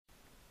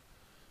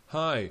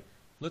Hi,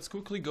 let's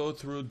quickly go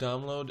through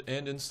download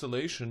and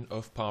installation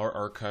of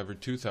PowerArchiver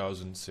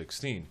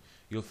 2016.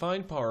 You'll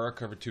find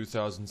PowerArchiver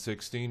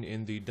 2016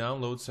 in the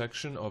download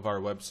section of our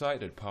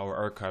website at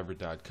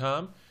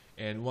PowerArchiver.com,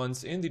 and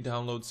once in the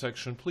download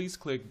section, please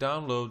click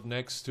download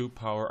next to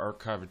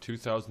PowerArchiver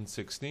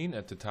 2016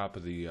 at the top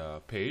of the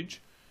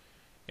page,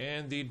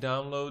 and the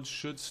download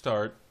should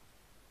start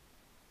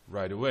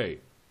right away.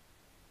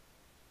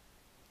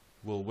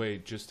 We'll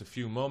wait just a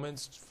few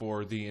moments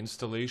for the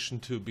installation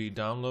to be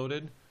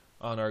downloaded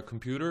on our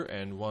computer,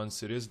 and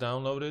once it is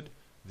downloaded,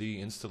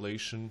 the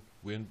installation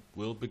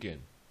will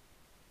begin.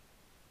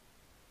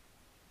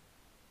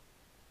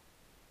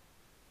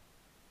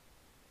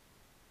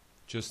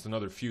 Just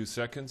another few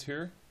seconds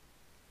here.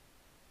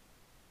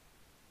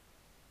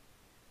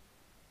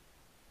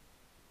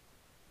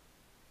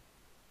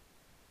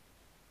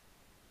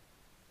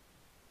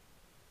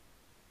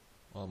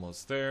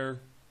 Almost there.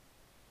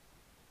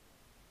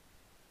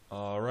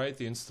 Alright,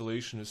 the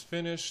installation is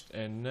finished,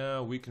 and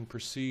now we can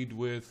proceed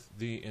with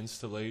the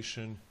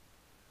installation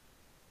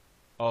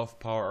of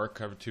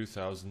PowerArchiver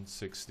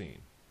 2016.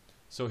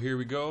 So here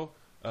we go.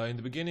 In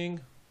the beginning,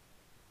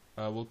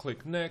 we'll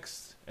click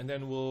Next, and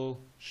then we'll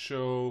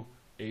show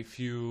a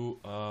few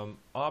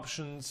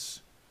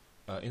options,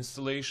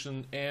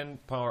 installation and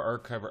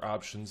PowerArchiver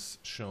options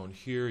shown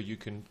here. You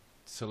can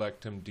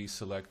select them,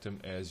 deselect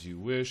them as you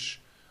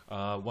wish.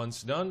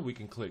 Once done, we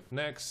can click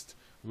Next.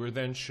 We're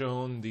then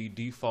shown the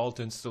default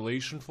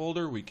installation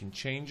folder. We can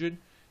change it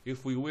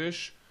if we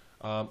wish,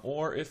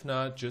 or if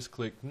not, just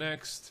click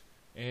Next,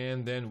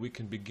 and then we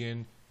can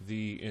begin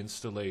the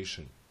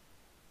installation.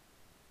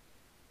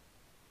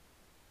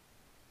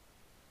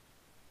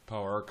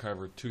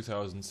 PowerArchiver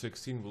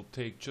 2016 will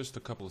take just a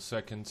couple of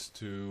seconds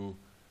to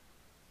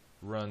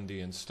run the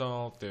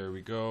install. There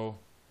we go.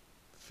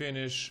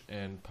 Finish,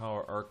 and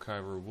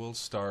PowerArchiver will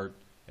start,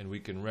 and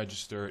we can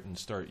register it and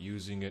start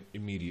using it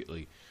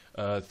immediately.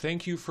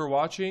 Thank you for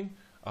watching.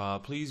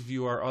 Please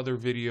view our other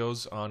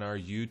videos on our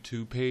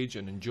YouTube page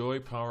and enjoy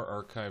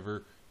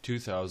PowerArchiver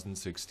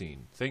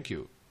 2016. Thank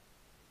you.